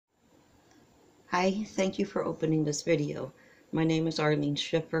Hi, thank you for opening this video. My name is Arlene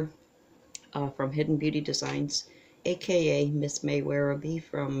Schiffer from Hidden Beauty Designs, aka Miss May Werribee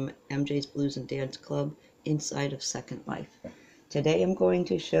from MJ's Blues and Dance Club inside of Second Life. Today I'm going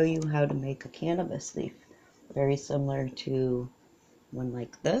to show you how to make a cannabis leaf, very similar to one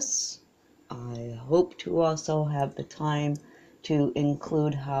like this. I hope to also have the time to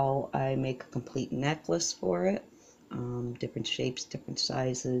include how I make a complete necklace for it. Different shapes, different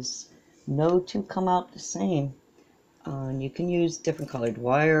sizes. No two come out the same. You can use different colored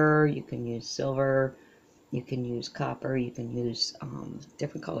wire, you can use silver, you can use copper, you can use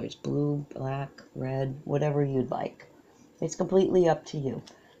different colors, blue, black, red, whatever you'd like. It's completely up to you.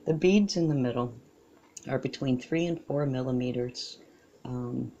 The beads in the middle are between 3 and 4 millimeters.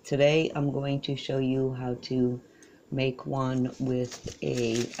 Today I'm going to show you how to make one with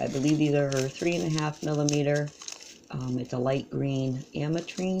I believe these are 3.5 millimeter. It's a light green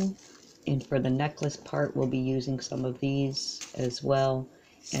ametrine, and for the necklace part we'll be using some of these as well.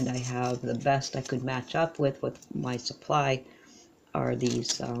 And I have the best I could match up with my supply are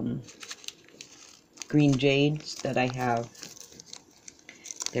these green jades that I have.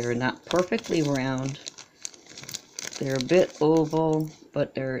 They're not perfectly round, they're a bit oval,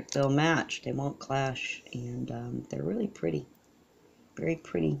 but they'll match, they won't clash, and they're really pretty, very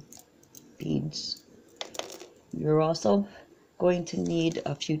pretty beads. You're also going to need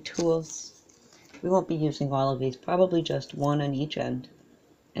a few tools. We won't be using all of these, probably just one on each end,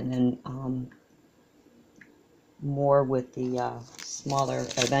 and then more with the smaller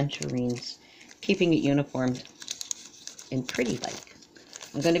aventurines, keeping it uniform and pretty like.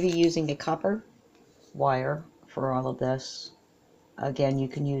 I'm going to be using a copper wire for all of this. Again, you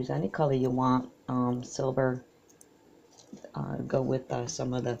can use any color you want. Silver, go with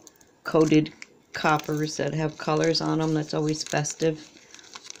some of the coated coppers that have colors on them. That's always festive.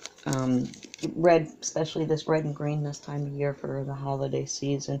 Red, especially this red and green this time of year for the holiday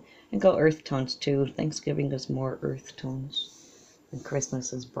season. And go earth tones too. Thanksgiving is more earth tones. And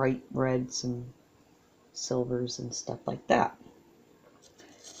Christmas is bright reds and silvers and stuff like that.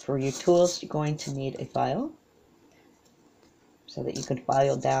 For your tools, you're going to need a file so that you can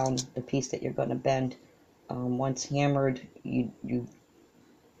file down the piece that you're going to bend. Once hammered,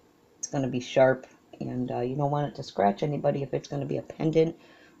 it's going to be sharp, and you don't want it to scratch anybody if it's going to be a pendant,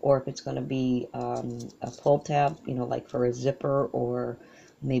 or if it's going to be a pull tab, like for a zipper, or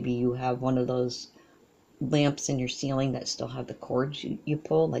maybe you have one of those lamps in your ceiling that still have the cords you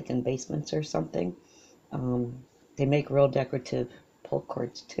pull, like in basements or something. They make real decorative pull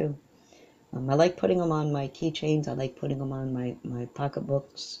cords too. I like putting them on my keychains. I like putting them on my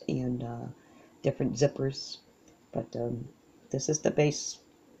pocketbooks and different zippers. But this is the base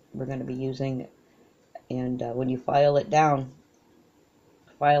we're going to be using. And when you file it down,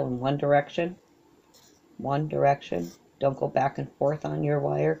 file in one direction. Don't go back and forth on your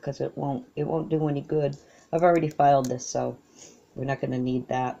wire, because it won't do any good. I've already filed this, so we're not going to need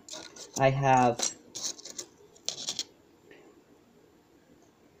that. I have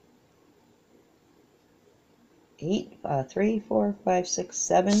 7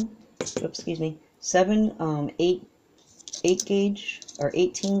 8 gauge or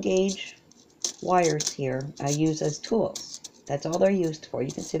 18 gauge wires here I use as tools. That's all they're used for.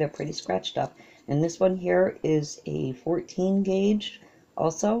 You can see they're pretty scratched up. And this one here is a 14 gauge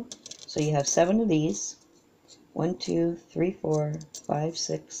also. So you have 7 of these. 1, 2, 3, 4, 5,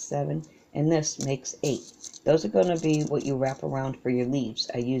 6, 7, and this makes 8. Those are going to be what you wrap around for your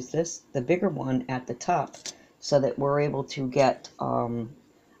leaves. I use the bigger one at the top, so that we're able to get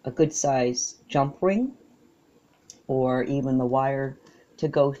a good size jump ring, or even the wire to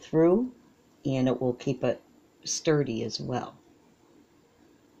go through, and it will keep it sturdy as well,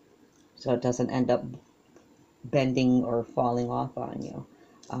 so it doesn't end up bending or falling off on you.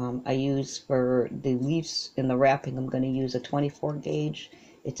 I use for the leaves in the wrapping, I'm going to use a 24 gauge.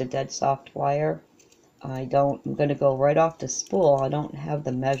 It's a dead soft wire. I'm going to go right off the spool. I don't have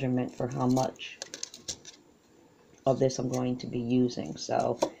the measurement for how much of this I'm going to be using,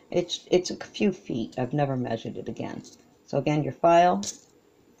 so it's a few feet. I've never measured it again. So again, your file,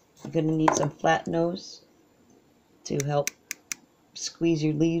 you're going to need some flat nose to help squeeze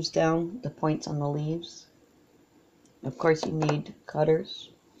your leaves down, the points on the leaves. Of course, you need cutters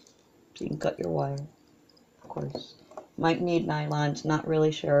so you can cut your wire. Of course, might need nylons, not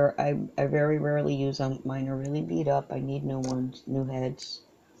really sure. I very rarely use them. Mine are really beat up. I need new ones, new heads.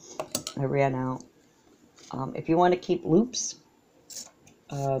 I ran out. If you want to keep loops,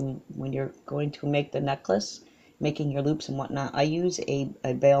 when you're going to make the necklace, making your loops and whatnot, I use a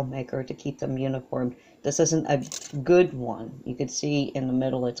bail maker to keep them uniform. This isn't a good one. You can see in the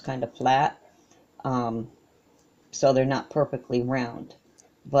middle it's kind of flat. So they're not perfectly round,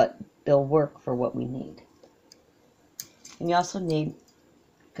 but they'll work for what we need. And you also need,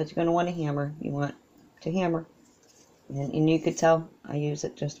 because you're going to want a hammer, you want to hammer. And you could tell I use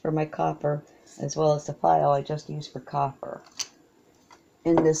it just for my copper, as well as the file I just use for copper.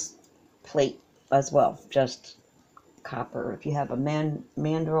 And this plate as well, just copper. If you have a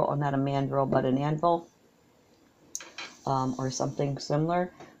mandrel, or not a mandrel, but an anvil, or something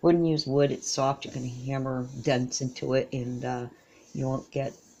similar, wouldn't use wood. It's soft. You can hammer dents into it, and you won't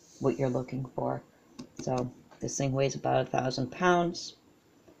get what you're looking for. So this thing weighs about 1,000 pounds.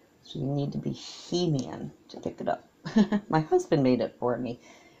 So you need to be He-Man to pick it up. My husband made it for me.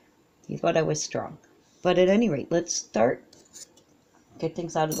 He thought I was strong. But at any rate, let's start. Get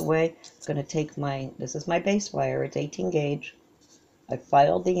things out of the way. I'm going to take this is my base wire. It's 18 gauge. I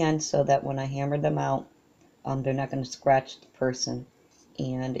filed the ends so that when I hammer them out, they're not going to scratch the person.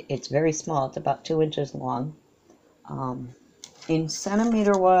 And it's very small. It's about 2 inches long. In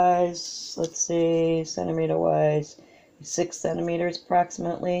centimeter wise, let's see, centimeter wise, 6 centimeters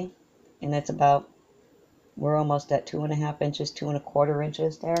approximately. And that's about, we're almost at 2.5 inches, 2.25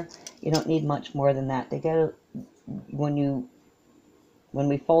 inches there. You don't need much more than that. They get when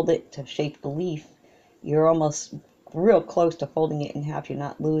we fold it to shape the leaf, you're almost real close to folding it in half. You're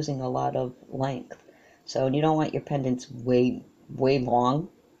not losing a lot of length. So you don't want your pendants way long.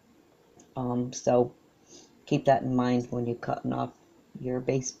 So keep that in mind when you're cutting off your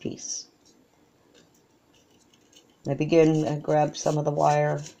base piece. I grab some of the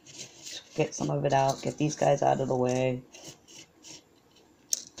wire, get some of it out, get these guys out of the way,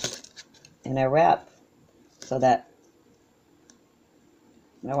 and I wrap so that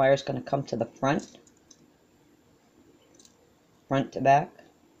my wire is going to come to the front to back.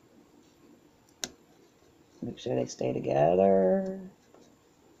 Make sure they stay together.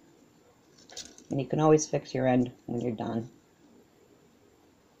 And you can always fix your end when you're done.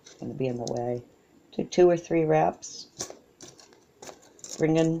 It's going to be in the way. Do 2 or 3 wraps.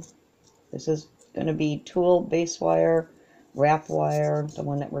 This is going to be tool base wire, wrap wire, the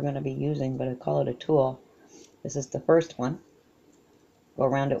one that we're going to be using, but I call it a tool. This is the first one. Go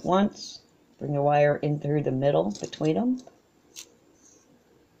around it once, bring your wire in through the middle between them,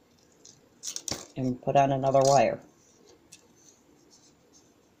 and put on another wire.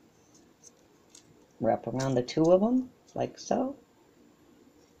 Wrap around the 2 of them, like so.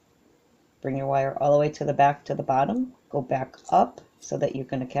 Bring your wire all the way to the back to the bottom. Go back up so that you're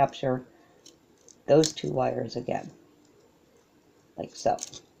going to capture those 2 wires again, like so.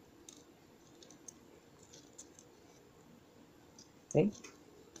 See?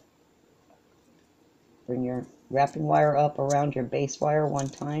 Bring your wrapping wire up around your base wire one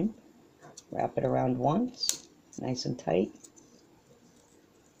time. Wrap it around once, nice and tight.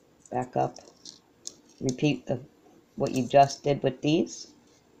 Back up. Repeat what you just did with these.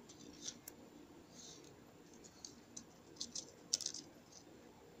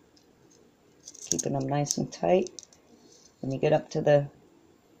 Keeping them nice and tight. When you get up to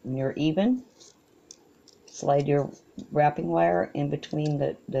when you're even, slide your wrapping wire in between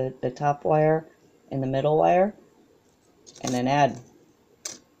the top wire and the middle wire, and then add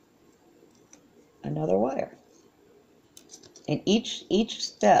another wire. And each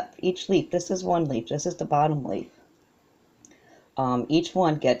step, each leaf, this is one leaf, this is the bottom leaf. Each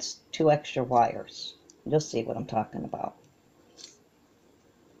one gets 2 extra wires. You'll see what I'm talking about.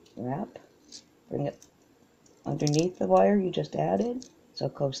 Wrap, bring it underneath the wire you just added, so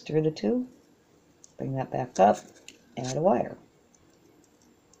it goes through the 2. Bring that back up, add a wire.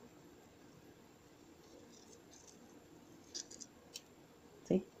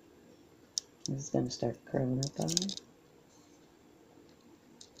 See? This is going to start curling up on me.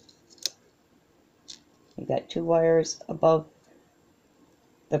 You got 2 wires above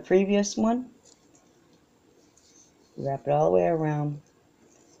the previous one. Wrap it all the way around.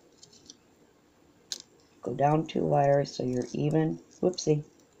 Go down 2 wires so you're even. Whoopsie,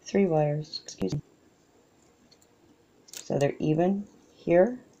 3 wires, excuse me. So they're even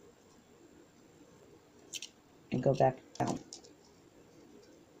here. And go back down.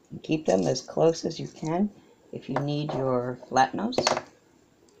 And keep them as close as you can. If you need your flat nose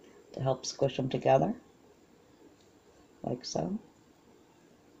to help squish them together, like so.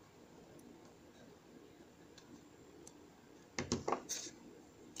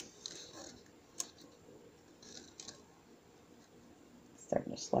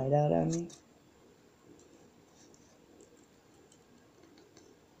 Starting to slide out on me.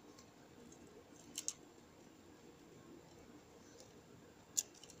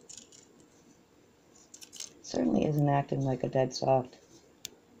 Certainly isn't acting like a dead soft.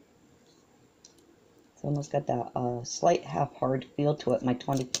 almost got that slight half-hard feel to it. My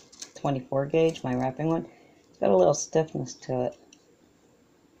 24 gauge, my wrapping one, it's got a little stiffness to it.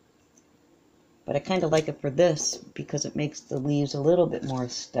 But I kind of like it for this because it makes the leaves a little bit more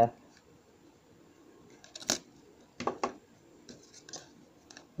stiff.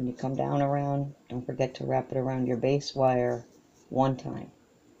 When you come down around, don't forget to wrap it around your base wire one time.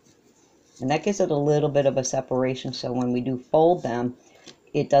 And that gives it a little bit of a separation, so when we do fold them,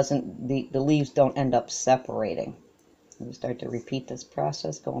 it doesn't, the leaves don't end up separating. We start to repeat this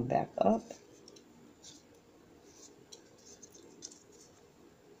process, going back up.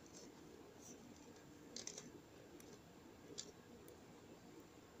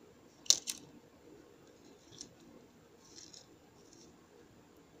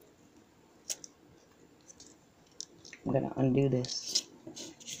 I'm going to undo this.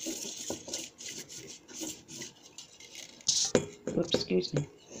 Oops, excuse me.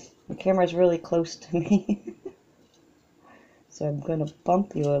 The camera's really close to me. So I'm going to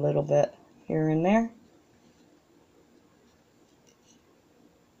bump you a little bit here and there.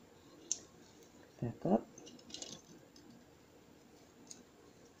 Back up.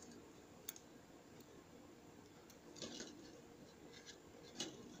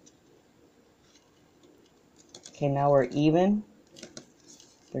 Okay, now we're even.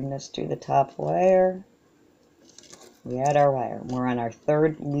 Bring this to the top wire. We add our wire. We're on our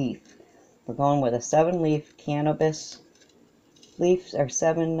third leaf. We're going with a 7-leaf cannabis leaf, or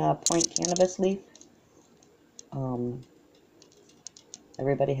 7-point cannabis leaf.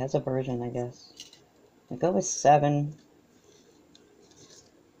 Everybody has a version, I guess. I go with 7.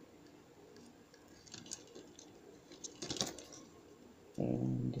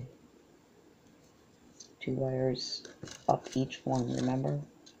 And 2 wires up each one, remember?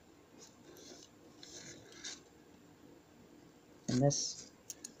 And this,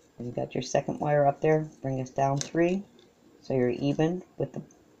 when you got your second wire up there, bring us down 3. So you're even with the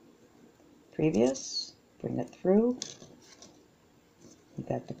previous. Bring it through. You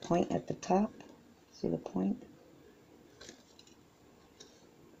got the point at the top. See the point?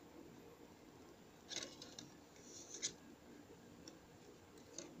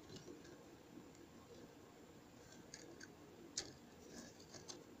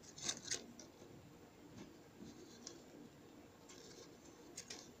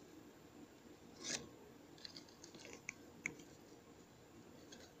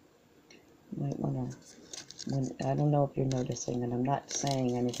 You might want to, I don't know if you're noticing, and I'm not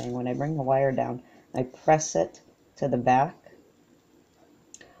saying anything, when I bring the wire down, I press it to the back,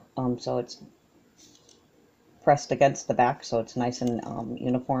 so it's pressed against the back, so it's nice and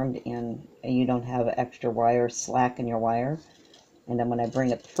uniformed, and you don't have extra wire slack in your wire. And then when I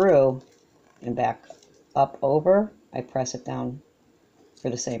bring it through and back up over, I press it down for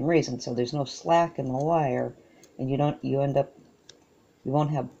the same reason, so there's no slack in the wire, and you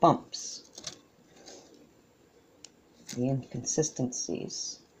won't have bumps, the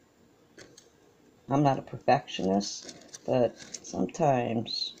inconsistencies. I'm not a perfectionist, but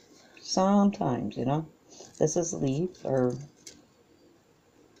sometimes, you know, this is leaf or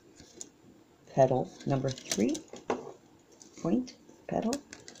petal number 3, point petal.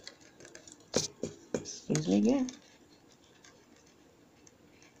 Excuse me again.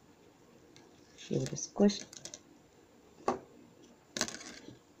 Give it a squish.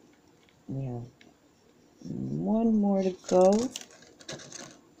 We have one more to go,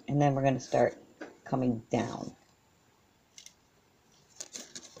 and then we're going to start coming down.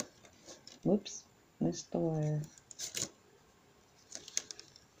 Whoops, missed the wire.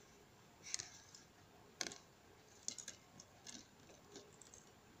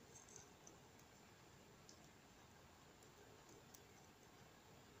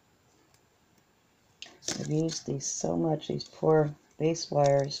 I've used these so much, these poor base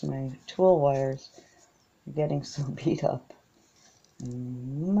wires, my tool wires are getting so beat up.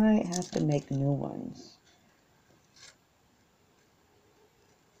 Might have to make new ones.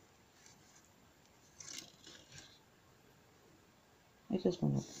 I just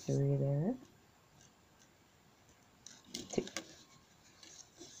went up 3 there. 2.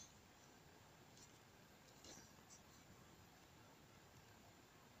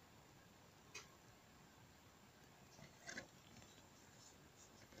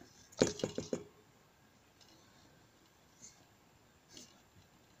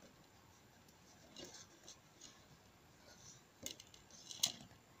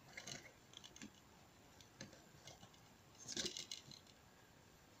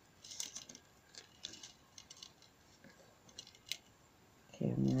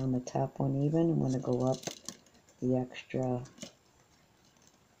 Okay, I'm on the top one even. I'm going to go up the extra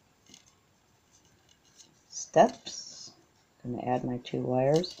steps. I'm going to add my 2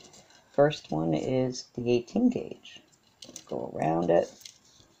 wires. First one is the 18 gauge. Go around it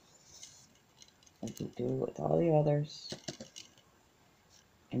like you do with all the others.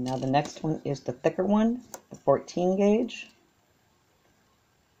 And now the next one is the thicker one, the 14 gauge.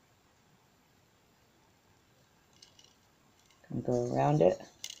 I'm going to go around it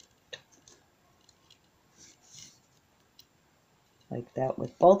like that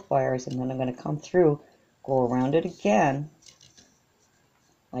with both wires, and then I'm going to come through, go around it again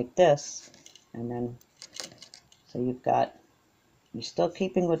like this, and then so you're still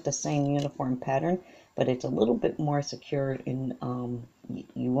keeping with the same uniform pattern, but it's a little bit more secure in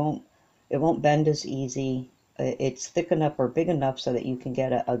it won't bend as easy. It's thick enough or big enough so that you can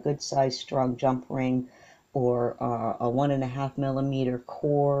get a good size strong jump ring, or a 1.5 millimeter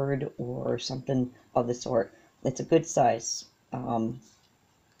cord, or something of the sort. It's a good size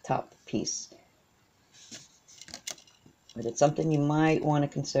top piece, but it's something you might want to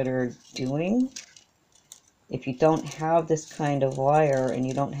consider doing. If you don't have this kind of wire and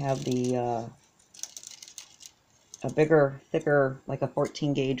you don't have the a bigger, thicker, like a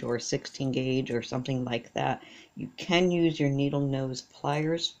 14 gauge or a 16 gauge or something like that, you can use your needle nose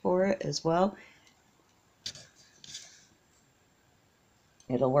pliers for it as well.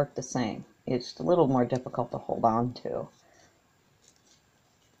 It'll work the same. It's a little more difficult to hold on to.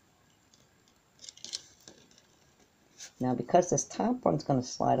 Now, because this top one's going to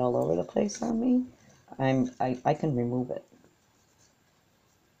slide all over the place on me, I can remove it.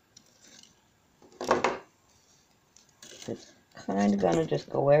 It's kind of going to just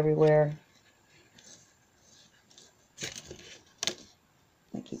go everywhere.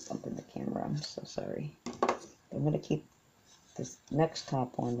 I keep bumping the camera, I'm so sorry. I'm going to keep this next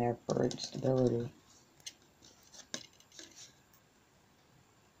top one there for stability.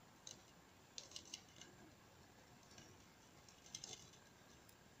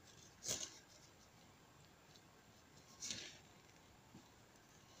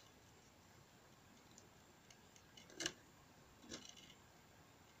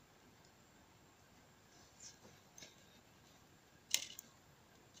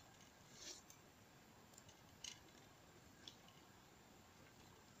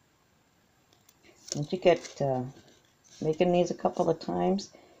 Once you get making these a couple of times,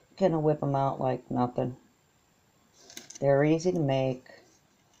 you're going to whip them out like nothing. They're easy to make.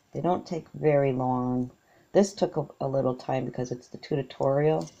 They don't take very long. This took a little time because it's the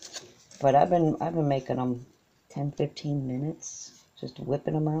tutorial, but I've been making them 10-15 minutes, just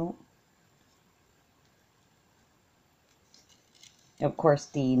whipping them out. Of course,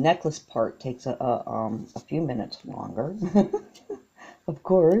 the necklace part takes a few minutes longer. Of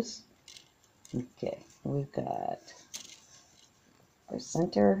course. Okay, we've got our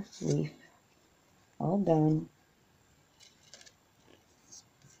center leaf all done.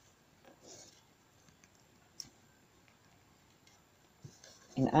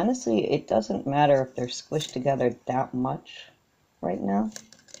 And honestly, it doesn't matter if they're squished together that much right now,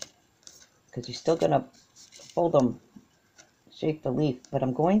 because you're still going to fold them, shape the leaf. But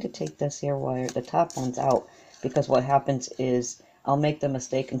I'm going to take this here wire, the top ones, out, because what happens is I'll make the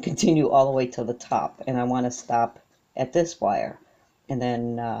mistake and continue all the way to the top, and I want to stop at this wire. And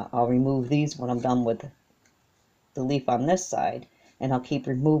then I'll remove these when I'm done with the leaf on this side, and I'll keep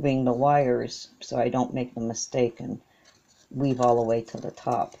removing the wires so I don't make the mistake and weave all the way to the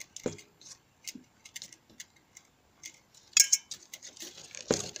top.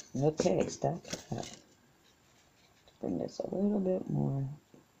 Okay, stack it up. Bring this a little bit more.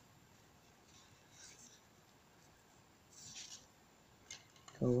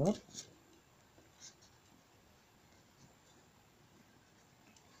 Go up.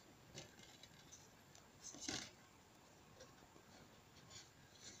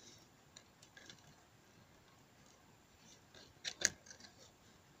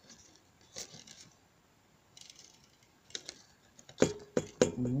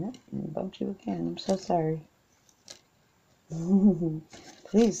 Yep, I bumped you again. I'm so sorry.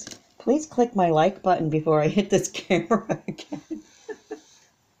 Please click my like button before I hit this camera again.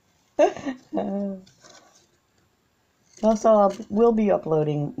 Also, we'll be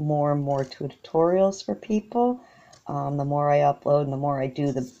uploading more and more tutorials for people. The more I upload and the more I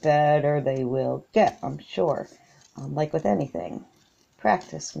do, the better they will get, I'm sure. Like with anything,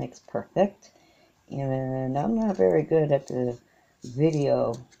 practice makes perfect. And I'm not very good at the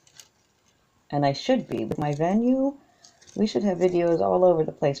video, and I should be. With my venue, we should have videos all over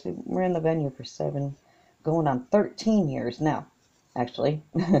the place. We're in the venue for 7, going on 13 years now, actually.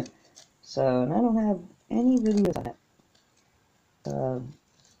 So, and I don't have any videos on it.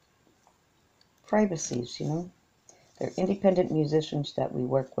 privacies, you know. They're independent musicians that we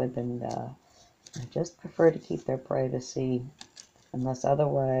work with, and I just prefer to keep their privacy unless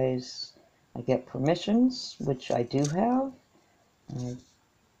otherwise I get permissions, which I do have. I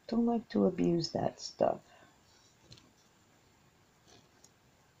don't like to abuse that stuff.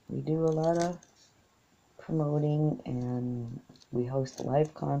 We do a lot of promoting, and we host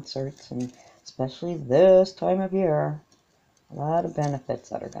live concerts, and especially this time of year, a lot of benefits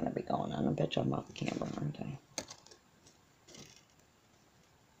that are going to be going on. I bet you I'm off camera, aren't I?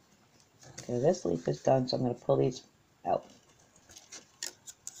 Okay, this leaf is done, so I'm going to pull these out.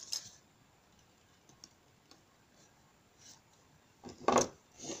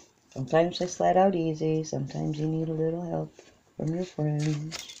 Sometimes they slide out easy, sometimes you need a little help from your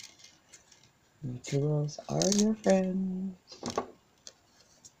friends. Your tools are your friends.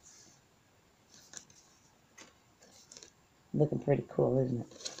 Looking pretty cool, isn't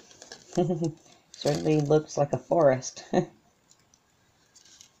it? Certainly looks like a forest. I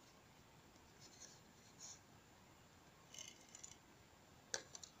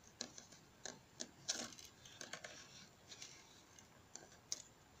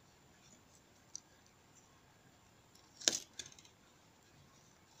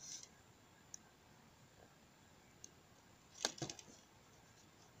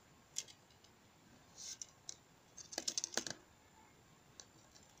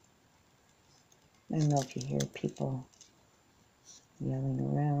don't know if you hear people yelling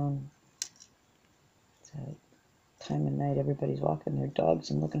around. It's a time of night, everybody's walking their dogs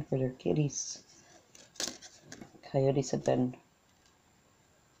and looking for their kitties. Coyotes have been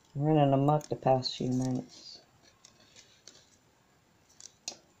running amok the past few nights.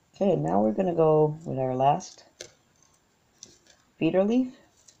 Okay, now we're going to go with our last feeder leaf.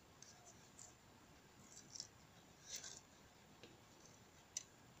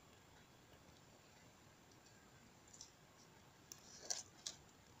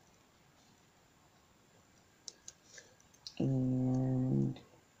 And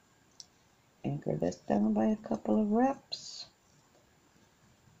anchor this down by a couple of reps.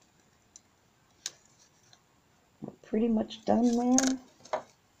 We're pretty much done there.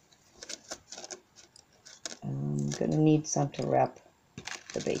 I'm going to need some to wrap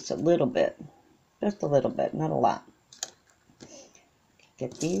the base a little bit. Just a little bit, not a lot.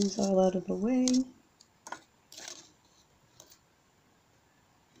 Get these all out of the way.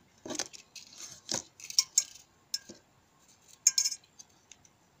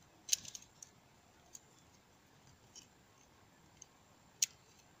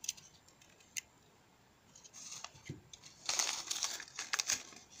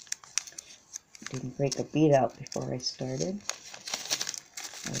 Didn't break a bead out before I started.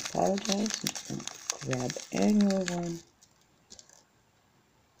 I apologize. I'm just going to grab annual one.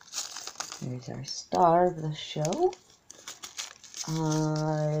 There's our star of the show.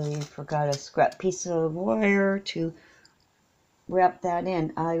 I forgot a scrap piece of wire to wrap that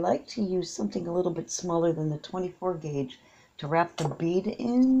in. I like to use something a little bit smaller than the 24 gauge to wrap the bead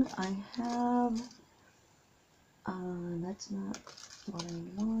in. I have, that's not what I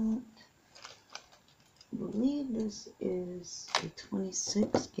want. I believe this is a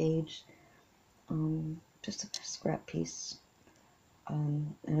 26 gauge, just a scrap piece.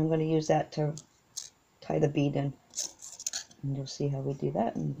 And I'm going to use that to tie the bead in. And you'll see how we do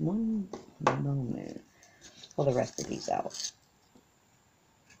that in one moment. Pull the rest of these out.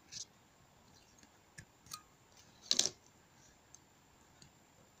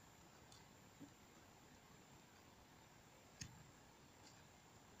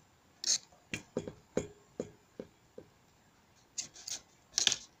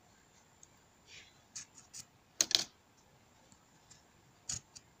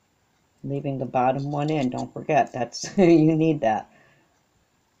 Leaving the bottom one in, don't forget, that's you need that.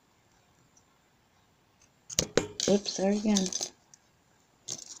 Oops, there again.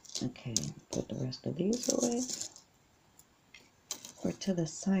 Okay, put the rest of these away. Or to the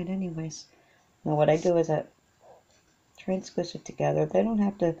side anyways. Now what I do is I try and squish it together. They don't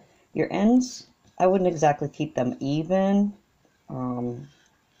have to, your ends, I wouldn't exactly keep them even,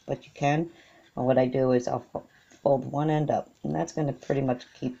 but you can. And what I do is I'll fold one end up, and that's going to pretty much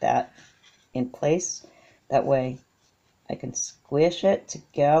keep that in place. That way I can squish it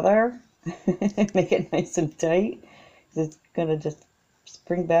together, make it nice and tight. It's going to just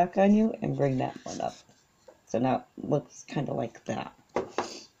spring back on you and bring that one up. So now it looks kind of like that.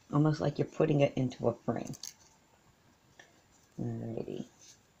 Almost like you're putting it into a frame. Alrighty.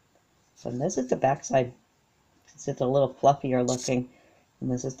 So this is the back side. It's a little fluffier looking. And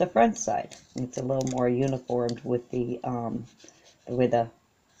this is the front side. It's a little more uniformed with the way the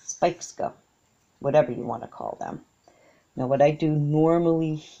spikes go. whatever you want to call them. Now what I do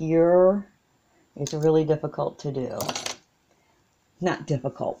normally here is really difficult to do. Not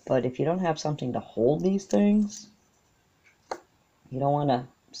difficult, but if you don't have something to hold these things, you don't want to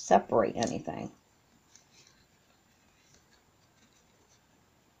separate anything.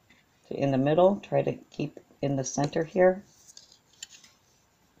 So in the middle, try to keep in the center here,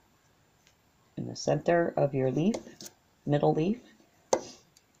 in the center of your leaf, middle leaf.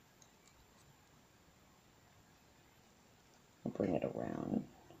 I'll bring it around.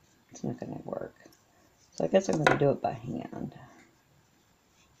 It's not going to work. So I guess I'm going to do it by hand.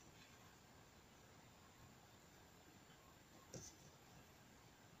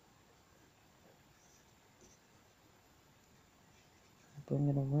 Bring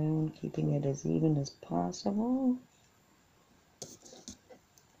it around, keeping it as even as possible.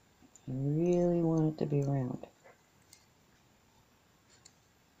 You really want it to be round.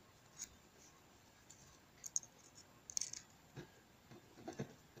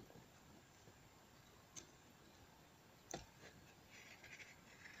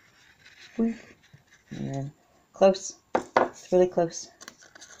 And then close. It's really close.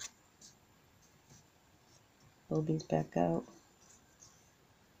 Pull these back out.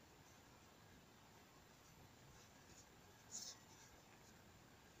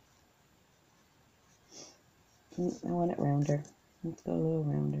 I want it rounder. Let's go a little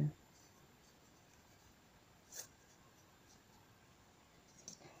rounder.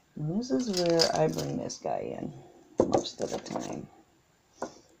 And this is where I bring this guy in most of the time.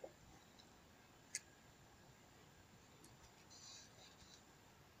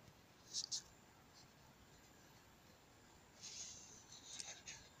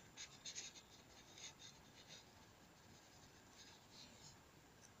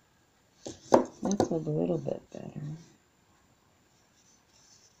 That's a little bit better.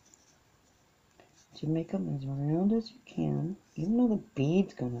 You make them as round as you can, even though the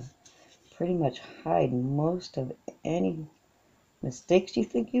bead's gonna pretty much hide most of any mistakes you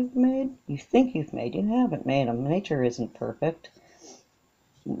think you've made. You haven't made them. Nature isn't perfect.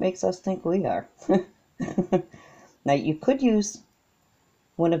 It makes us think we are. Now you could use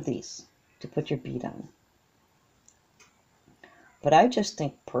one of these to put your bead on, but I just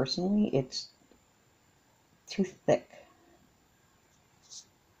think personally it's too thick.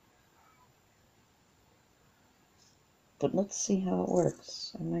 But let's see how it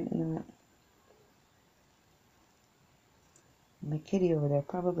works. I might not. My kitty over there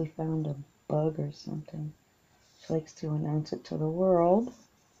probably found a bug or something. She likes to announce it to the world.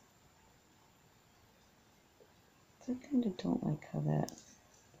 I kind of don't like how that...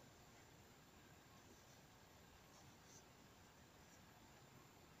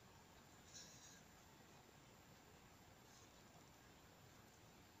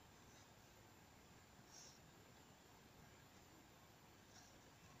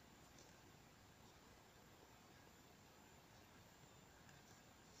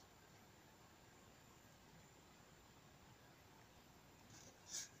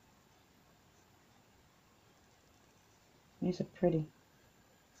 These are pretty.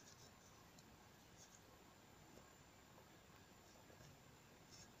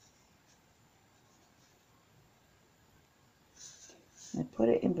 I put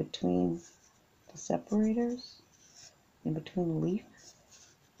it in between the separators, in between the leaf.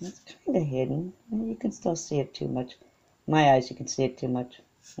 It's kind of hidden. You can still see it too much. My eyes, you can see it too much.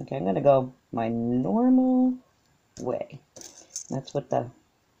 Okay, I'm going to go my normal way. That's with the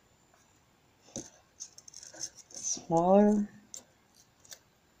smaller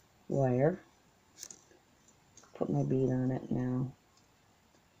wire. Put my bead on it now.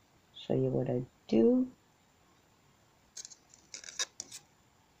 Show you what I do.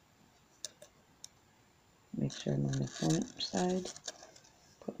 Make sure I'm on the front side.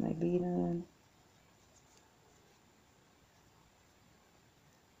 Put my bead on.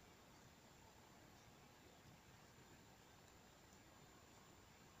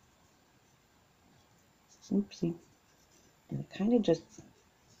 Oopsie. And kind of just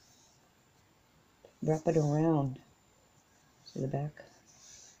wrap it around. See the back?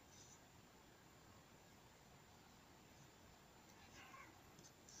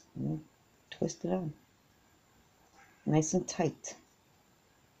 And then twist it on. Nice and tight.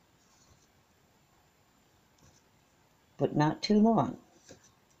 But not too long.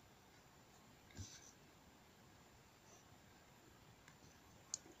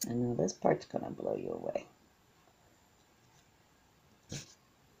 And now this part's going to blow you away.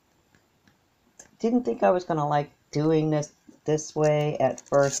 Didn't think I was going to like doing this way at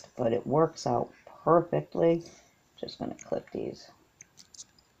first, but it works out perfectly. Just going to clip these.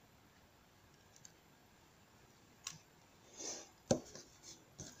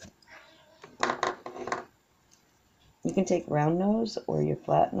 You can take round nose or your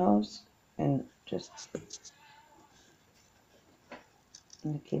flat nose and just,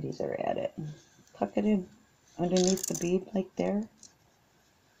 and the kitties are at it. Tuck it in underneath the bead like there.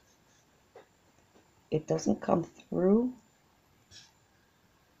 It doesn't come through.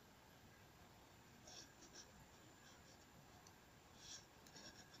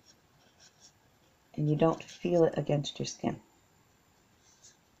 And you don't feel it against your skin.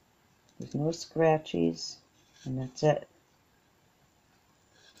 There's no scratchies, and that's it.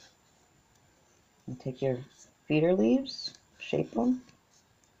 And take your feeder leaves, shape them.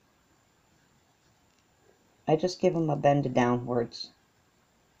 I just give them a bend downwards.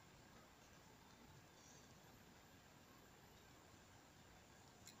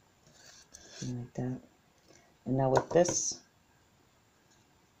 Like that. And now with this,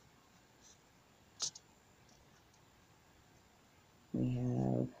 we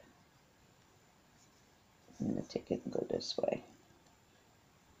have, I'm going to take it and go this way.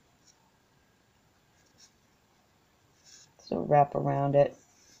 So wrap around it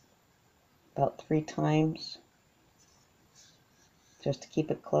about 3 times just to keep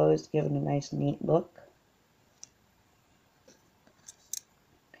it closed, give it a nice neat look.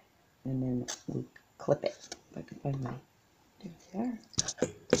 And then we clip it. If I can find my, there they are.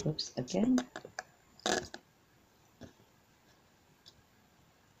 Oops, again.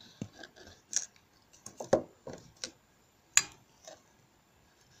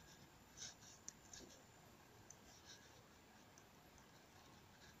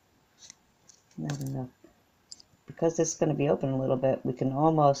 Not enough. Because it's going to be open a little bit, we can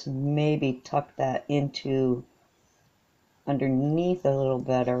almost maybe tuck that into underneath a little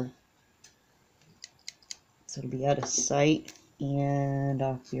better. So it'll be out of sight and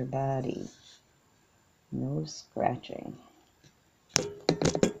off your body. No scratching.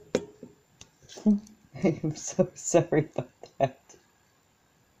 I'm so sorry about that.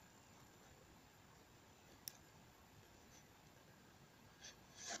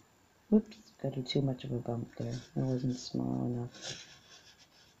 Whoops, got too much of a bump there. It wasn't small enough.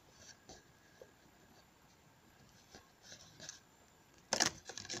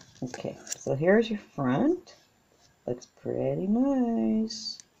 Okay, so here's your front. Looks pretty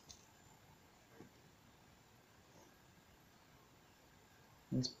nice.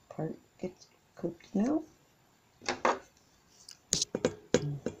 This part gets cooked now.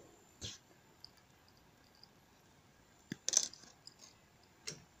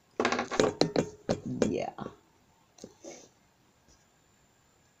 Yeah.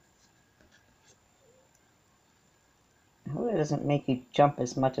 I hope it doesn't make you jump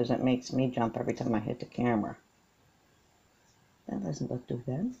as much as it makes me jump every time I hit the camera. That doesn't look too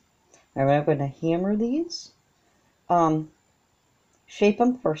bad. All right, I'm going to hammer these. Shape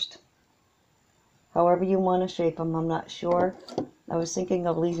them first. However you want to shape them, I'm not sure. I was thinking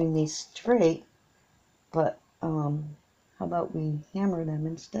of leaving these straight, but how about we hammer them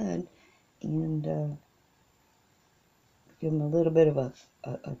instead and give them a little bit of a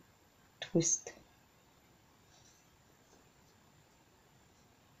twist.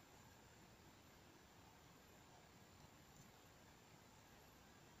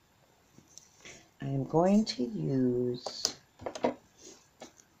 I am going to use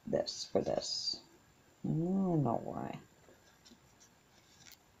this for this. I don't know why.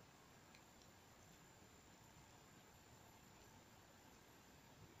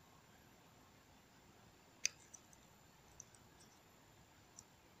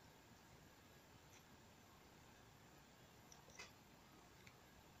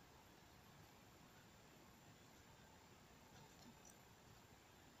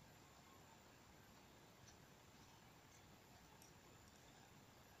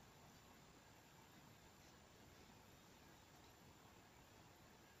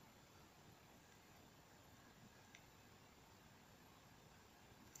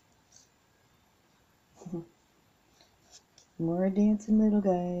 More dancing little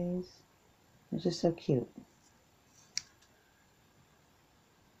guys. They're just so cute.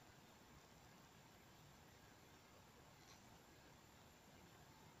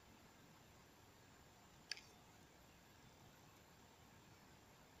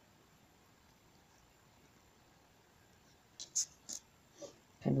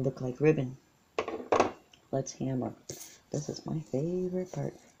 Kind of look like ribbon. Let's hammer. This is my favorite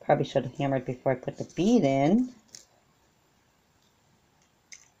part. Probably should have hammered before I put the bead in.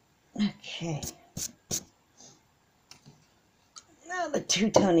 Okay. Now the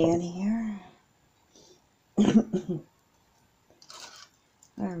two-tone in here.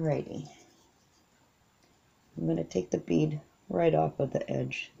 Alrighty. I'm going to take the bead right off of the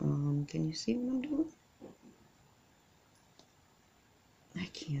edge. Can you see what I'm doing? I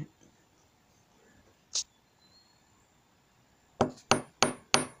can't.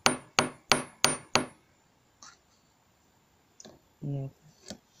 Yeah.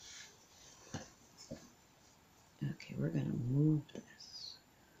 Okay, we're gonna move this.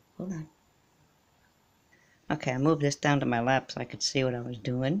 Hold on. Okay, I moved this down to my lap so I could see what I was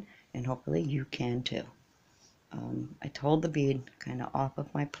doing, and hopefully you can too. I told the bead kind of off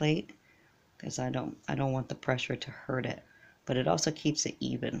of my plate because I don't want the pressure to hurt it, but it also keeps it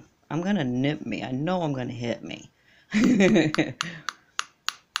even. I'm gonna nip me. I know I'm gonna hit me.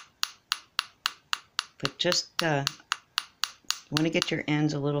 But just want to get your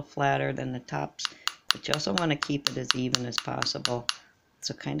ends a little flatter than the tops, but you also want to keep it as even as possible.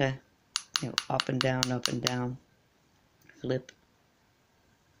 So kind of, up and down, flip.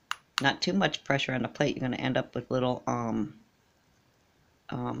 Not too much pressure on the plate. You're going to end up with little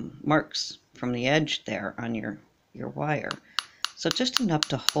marks from the edge there on your wire. So just enough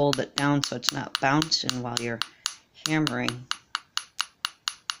to hold it down so it's not bouncing while you're hammering.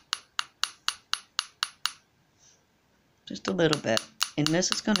 Just a little bit. And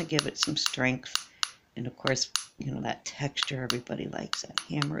this is going to give it some strength. And of course, that texture everybody likes, that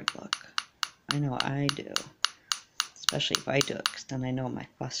hammered look. I know I do. Especially if I do it, because then I know my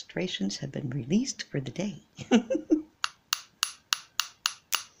frustrations have been released for the day.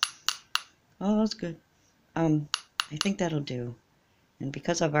 Oh, that's good. I think that'll do. And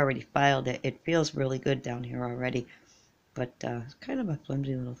because I've already filed it, it feels really good down here already. But it's kind of a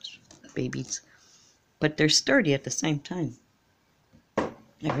flimsy little babies. But they're sturdy at the same time. I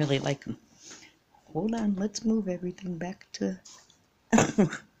really like them. Hold on, let's move everything back to...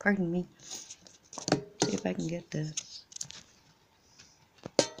 Pardon me. See if I can get this.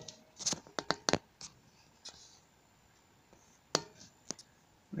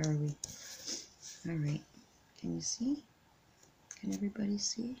 Where are we? Alright. Can you see? Can everybody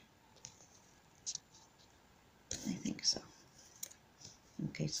see? I think so.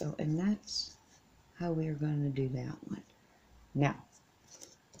 Okay, so, and that's how we're going to do that one. Now,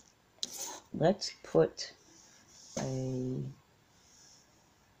 let's put a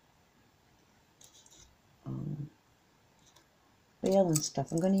rail and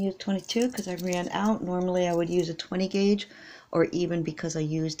stuff. I'm going to use 22 because I ran out. Normally I would use a 20 gauge, or even because I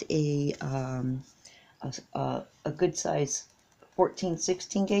used a good size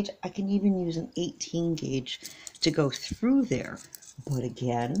 14-16 gauge, I can even use an 18 gauge to go through there. But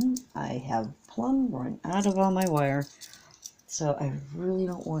again, I have plumb run out of all my wire, so I really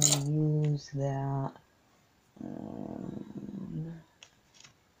don't want to use that.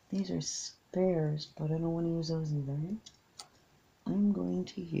 These are spares, but I don't want to use those either. I'm going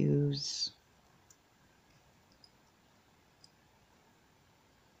to use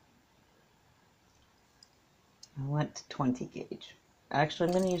I want 20 gauge. Actually,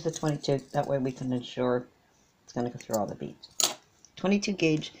 I'm going to use the 22. That way we can ensure it's going to go through all the beads. 22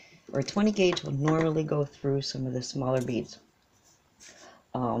 gauge or 20 gauge will normally go through some of the smaller beads.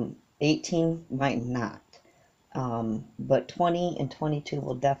 18 might not. But 20 and 22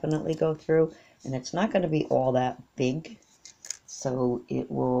 will definitely go through, and it's not going to be all that big, so it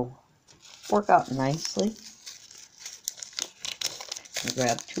will work out nicely. I'll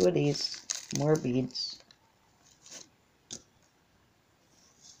grab 2 of these, more beads.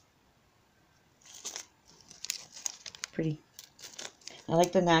 Pretty. I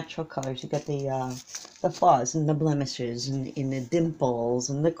like the natural colors. You got the flaws and the blemishes and the dimples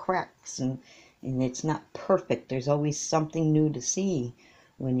and the cracks, and it's not perfect. There's always something new to see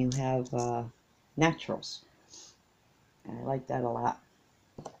when you have naturals. And I like that a lot.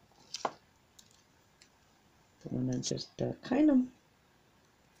 So I'm going to just kind of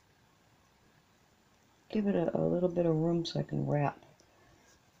give it a little bit of room so I can wrap.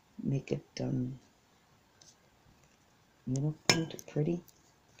 Make it uniform to pretty.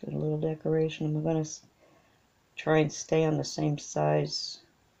 Get a little decoration. I'm going to try and stay on the same size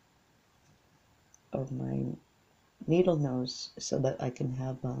of my needle nose so that I can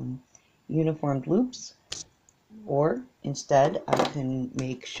have uniformed loops, or instead I can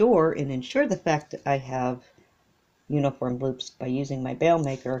make sure and ensure the fact that I have uniformed loops by using my bail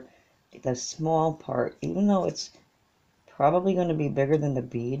maker. The small part, even though it's probably going to be bigger than the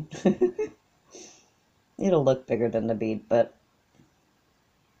bead, it'll look bigger than the bead, but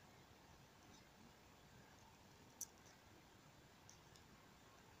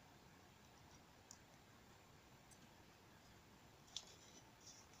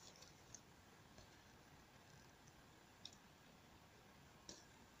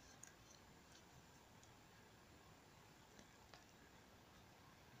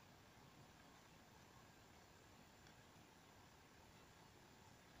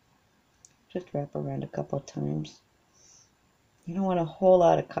Just wrap around a couple of times. You don't want a whole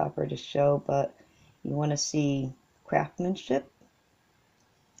lot of copper to show, but you want to see craftsmanship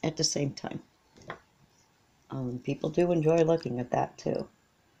at the same time. People do enjoy looking at that too,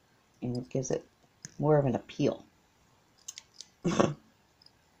 and it gives it more of an appeal.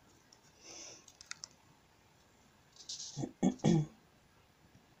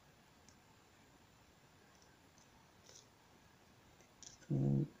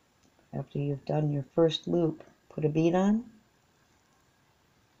 And after you've done your first loop, put a bead on,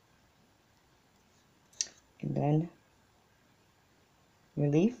 and then your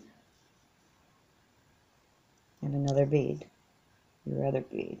leaf, and another bead, your other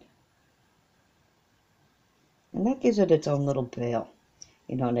bead. And that gives it its own little veil,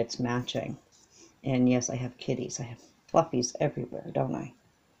 you know, and it's matching. And yes, I have kitties. I have fluffies everywhere, don't I?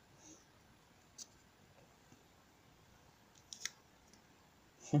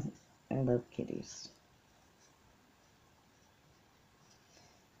 I love kitties.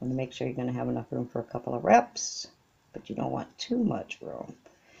 Want to make sure you're going to have enough room for a couple of reps, but you don't want too much room.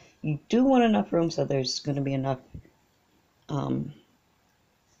 You do want enough room so there's going to be enough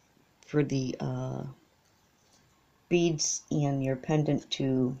for the beads and your pendant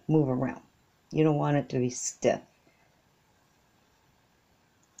to move around. You don't want it to be stiff.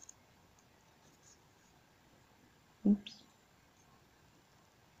 Oops.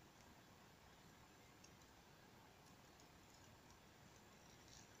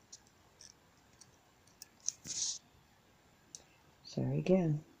 Sorry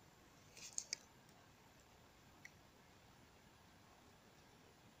again.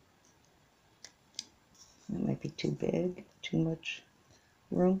 That might be too big, too much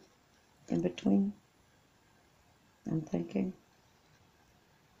room in between, I'm thinking.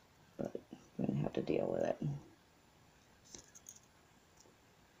 But we're going to have to deal with it.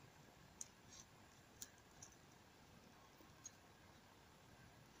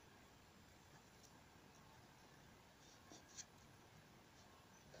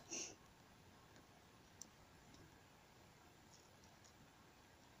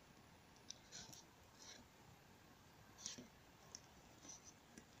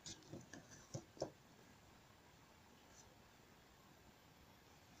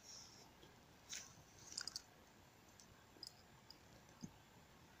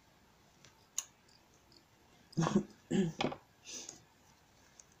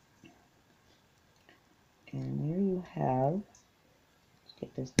 And there you have, let's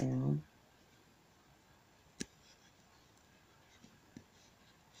get this down.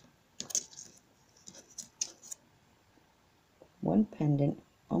 One pendant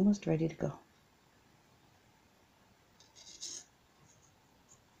almost ready to go.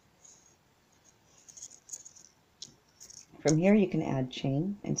 From here you can add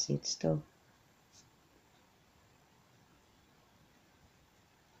chain and see it's still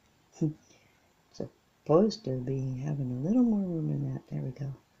supposed to be having a little more room in that. There we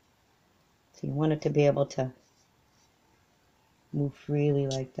go. So you want it to be able to move freely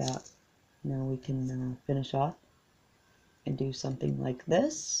like that. Now we can finish off and do something like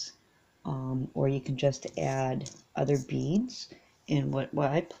this, or you can just add other beads. And what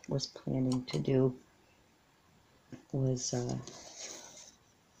I was planning to do was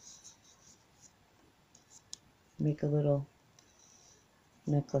make a little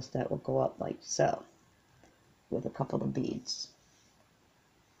necklace that will go up like so with a couple of beads.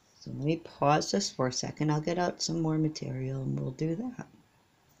 So let me pause this for a second. I'll get out some more material and we'll do that.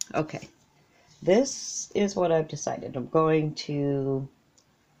 Okay, this is what I've decided. I'm going to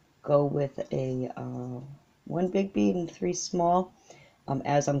go with a one big bead and 3 small.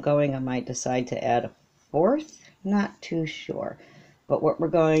 As I'm going, I might decide to add a 4th. Not too sure. But what we're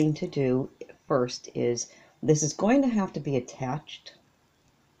going to do first is, this is going to have to be attached.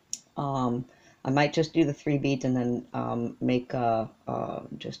 I might just do the 3 beads and then make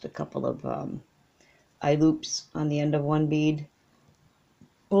just a couple of eye loops on the end of one bead,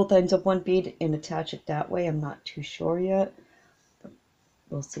 both ends of one bead, and attach it that way. I'm not too sure yet.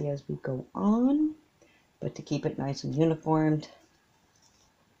 We'll see as we go on. But to keep it nice and uniformed,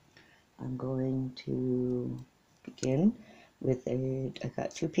 I'm going to begin with I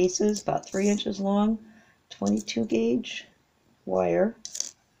got 2 pieces, about 3 inches long, 22 gauge wire.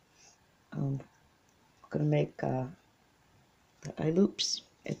 I'm going to make the eye loops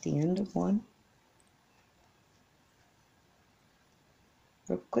at the end of one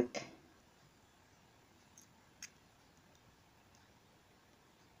real quick.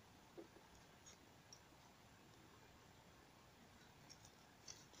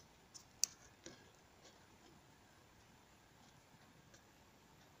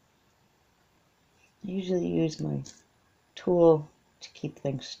 usually use my tool to keep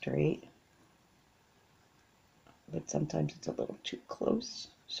things straight, but sometimes it's a little too close,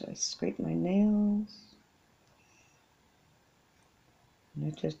 so I scrape my nails. And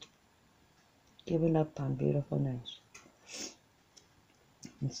they're just giving up on beautiful nails.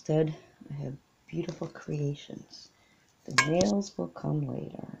 Instead, I have beautiful creations. The nails will come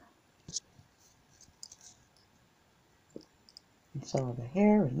later. And so the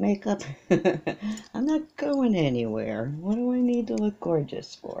hair and makeup, I'm not going anywhere. What do I need to look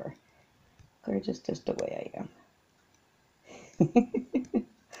gorgeous for? Gorgeous just the way I am.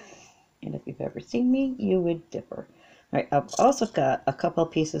 And if you've ever seen me, you would differ. All right, I've also got a couple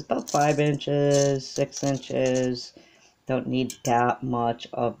pieces, about 5 inches, 6 inches. Don't need that much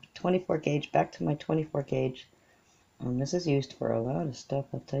of 24 gauge. Back to my 24 gauge. This is used for a lot of stuff,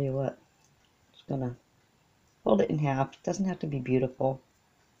 I'll tell you what. Just gonna fold it in half. It doesn't have to be beautiful.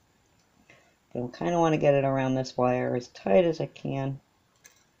 But I kind of want to get it around this wire as tight as I can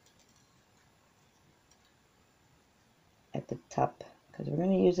at the top, because we're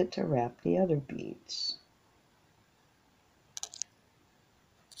going to use it to wrap the other beads.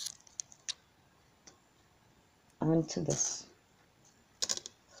 Onto this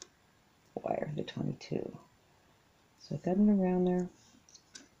wire, the 22. So I got it around there,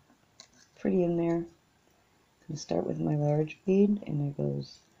 pretty in there. I'm going to start with my large bead, and there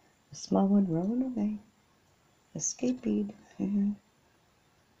goes the small one rolling away. Escape bead.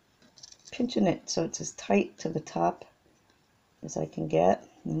 Pinching it so it's as tight to the top as I can get.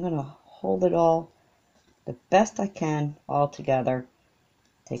 I'm going to hold it all the best I can all together.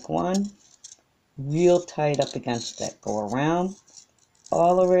 Take one, real tight up against it. Go around,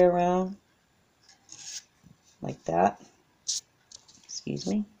 all the way around, like that. Excuse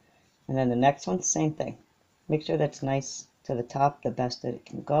me. And then the next one, same thing. Make sure that's nice to the top, the best that it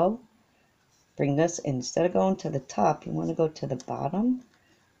can go. Bring this, instead of going to the top, you want to go to the bottom,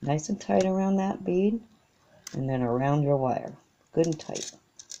 nice and tight around that bead, and then around your wire, good and tight.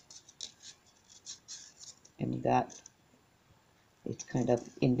 And you got, it's kind of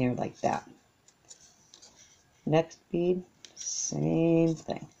in there like that. Next bead, same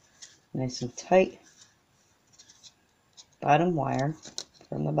thing, nice and tight. Bottom wire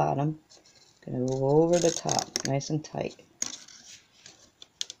from the bottom, gonna go over the top, nice and tight.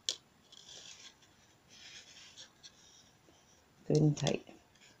 Good and tight.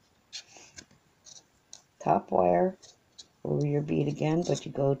 Top wire over your bead again, but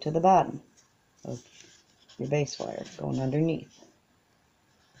you go to the bottom of your base wire, going underneath.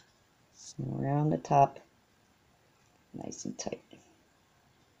 And around the top, nice and tight.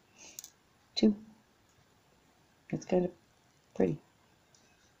 2. It's kind of pretty.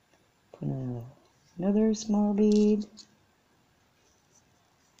 Put another small bead.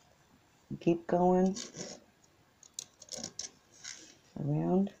 And keep going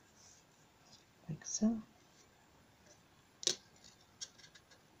around like so.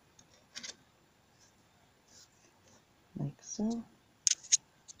 Like so.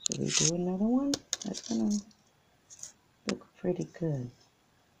 Should we do another one? That's gonna look pretty good.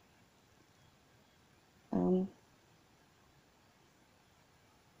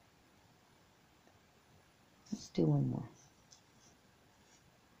 Let's do one more.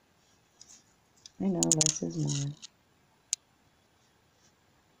 I know less is more.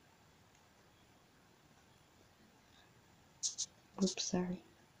 Oops, sorry.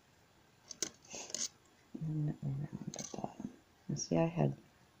 And around the bottom. You see, I had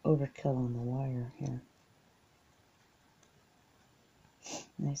overkill on the wire here.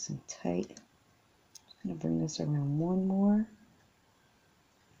 Nice and tight. Just going to bring this around one more.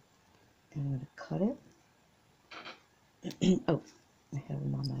 And I'm going to cut it. Oh, I have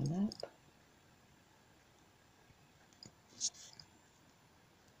them on my lap.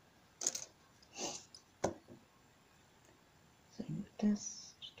 Same with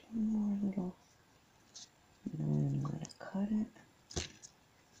this. Just one more little. And then I'm going to cut it.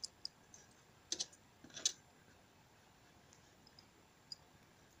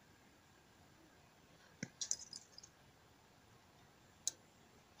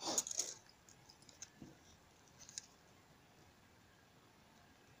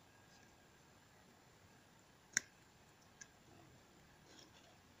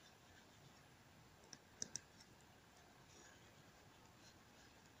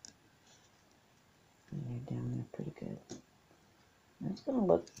 And they're down there pretty good. That's going to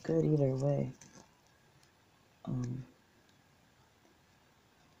look good either way. Can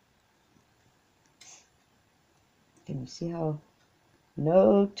you see how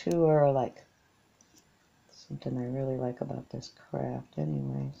no two are alike? Something I really like about this craft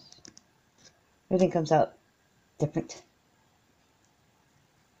anyways. Everything comes out different.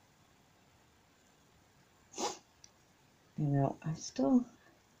 You know, I still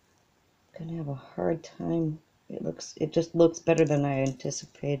gonna have a hard time. It just looks better than I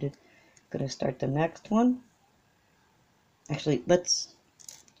anticipated. Gonna start the next one. Actually, let's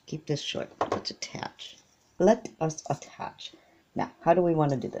keep this short. Let's attach. Let us attach. Now, how do we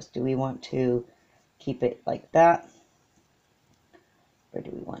want to do this? Do we want to keep it like that? Or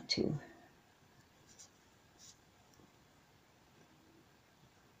do we want to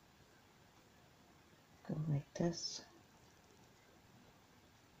go like this?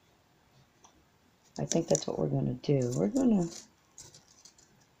 I think that's what we're going to do. We're going to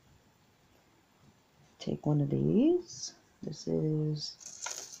take one of these.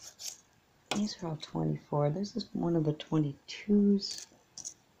 These are all 24. This is one of the 22s.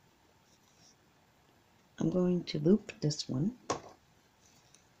 I'm going to loop this one.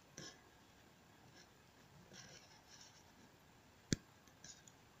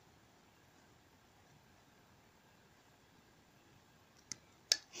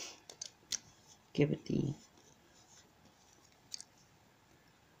 Give it the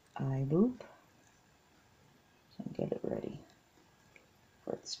eye loop. So get it ready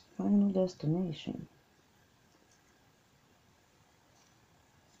for its final destination.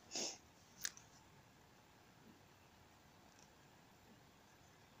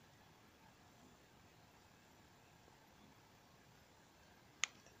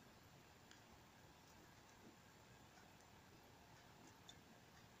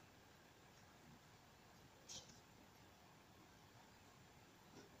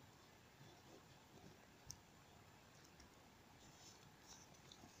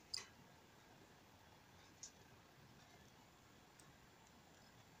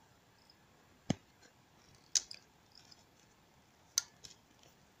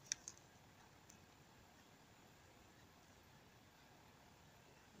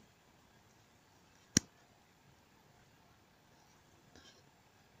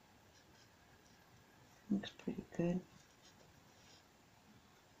 Looks pretty good.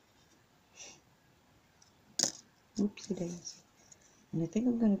 Oopsie daisy. And I think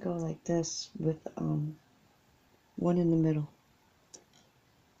I'm going to go like this with one in the middle.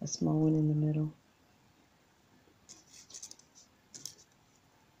 A small one in the middle.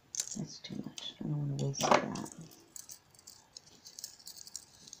 That's too much. I don't want to waste that.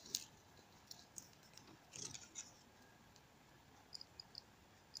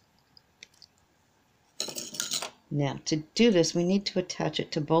 Now, to do this, we need to attach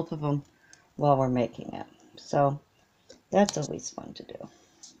it to both of them while we're making it. So, that's always fun to do.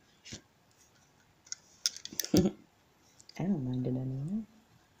 I don't mind it anyway.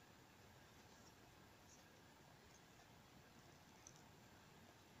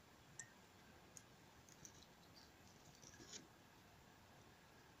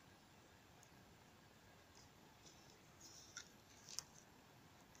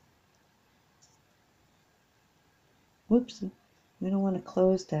 Whoopsie. We don't want to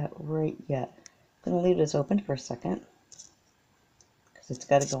close that right yet. I'm going to leave this open for a second because it's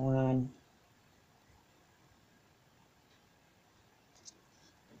got to go on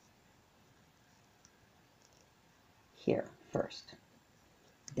here first.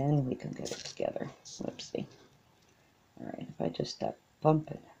 Then we can get it together. Whoopsie. Alright, if I just stop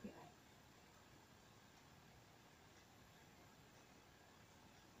bumping everything.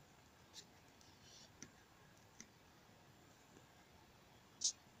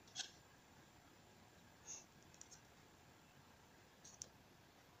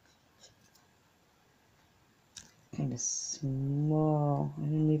 Kind of small. I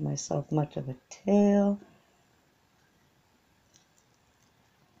didn't leave myself much of a tail.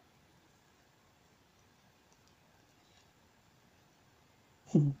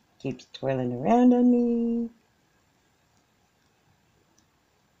 Keeps twirling around on me.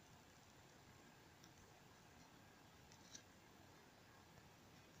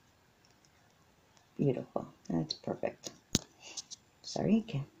 Beautiful. That's perfect. Sorry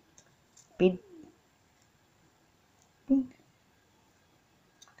again. Bead.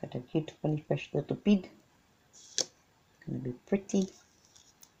 Got a cute, funny, fresh little bead. Gonna be pretty.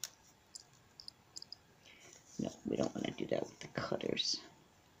 No, we don't want to do that with the cutters.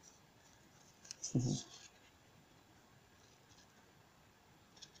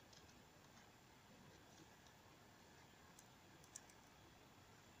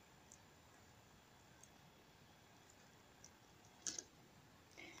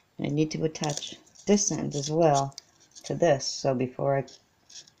 I need to attach this end as well to this, so before I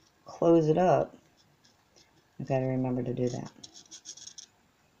close it up, I've got to remember to do that.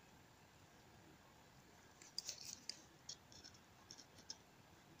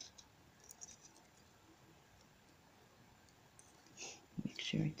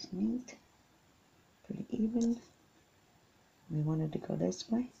 sure it's neat, pretty even. We wanted to go this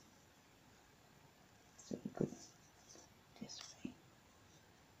way, so we go this way.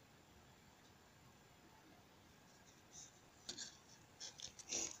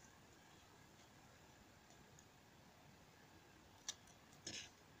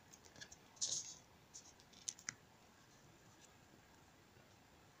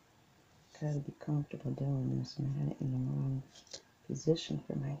 Gotta be comfortable doing this, and I had it in the wrong position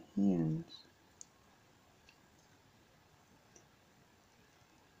for my hands.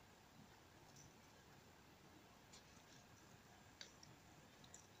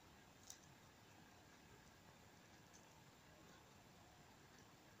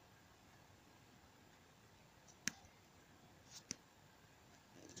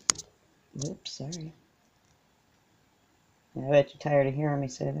 Whoops, sorry. I bet you're tired of hearing me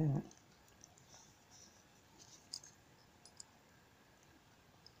say that.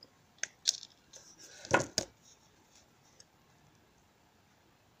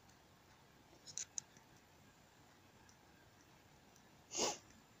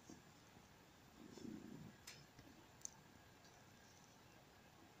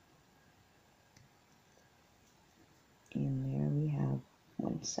 And there we have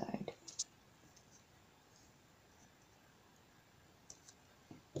one side.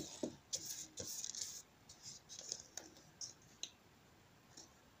 Did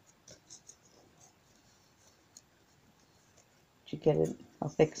you get it? I'll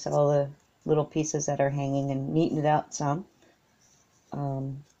fix all the little pieces that are hanging and neaten it out some.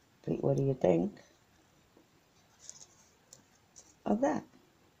 But what do you think of that?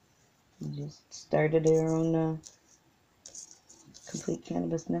 You just started your own complete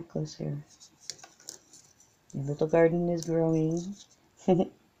cannabis necklace here. Your little garden is growing. There.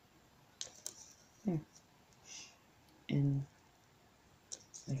 And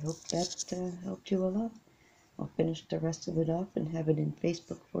I hope that helped you a lot. I'll finish the rest of it off and have it in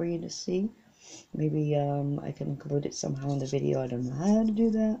Facebook for you to see. Maybe I can include it somehow in the video. I don't know how to do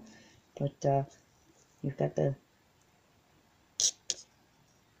that. But you've got the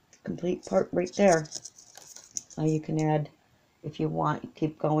complete part right there. You can add, if you want,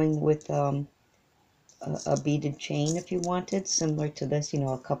 keep going with a beaded chain if you wanted, similar to this, you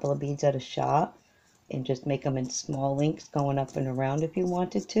know, a couple of beads at a shot, and just make them in small links going up and around if you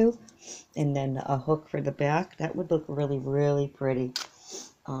wanted to, and then a hook for the back. That would look really, really pretty.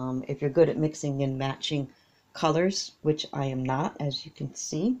 If you're good at mixing and matching colors, which I am not, as you can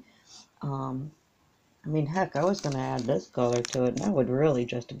see. I mean, heck, I was going to add this color to it, and that would really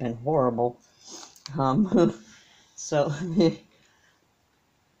just have been horrible. So,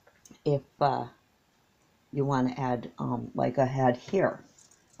 if you want to add, like I had here,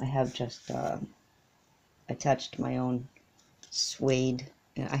 I have just attached my own suede,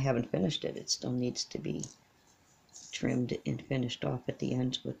 and I haven't finished it. It still needs to be trimmed and finished off at the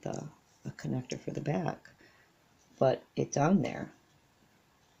ends with a connector for the back. But it's on there,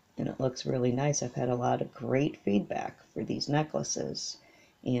 and it looks really nice. I've had a lot of great feedback for these necklaces,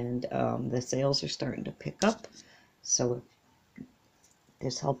 and the sales are starting to pick up. So if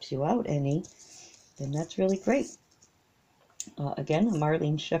this helps you out any, then that's really great. Again, I'm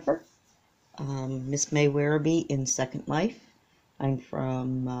Arlene Schiffer, Miss May Werribee in Second Life. I'm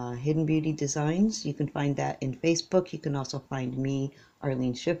from Hidden Beauty Designs. You can find that in Facebook. You can also find me,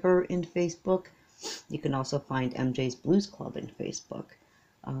 Arlene Schiffer, in Facebook. You can also find MJ's Blues Club in Facebook,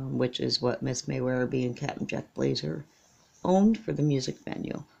 which is what Miss May Werribee and Captain Jack Blazer owned for the music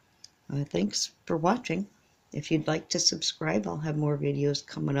venue. Thanks for watching. If you'd like to subscribe, I'll have more videos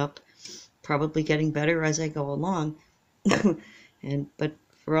coming up, probably getting better as I go along. But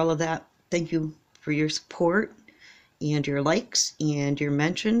for all of that, thank you for your support and your likes and your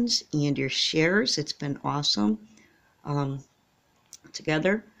mentions and your shares. It's been awesome.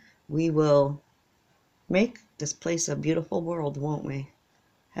 Together, we will make this place a beautiful world, won't we?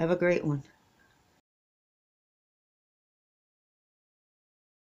 Have a great one.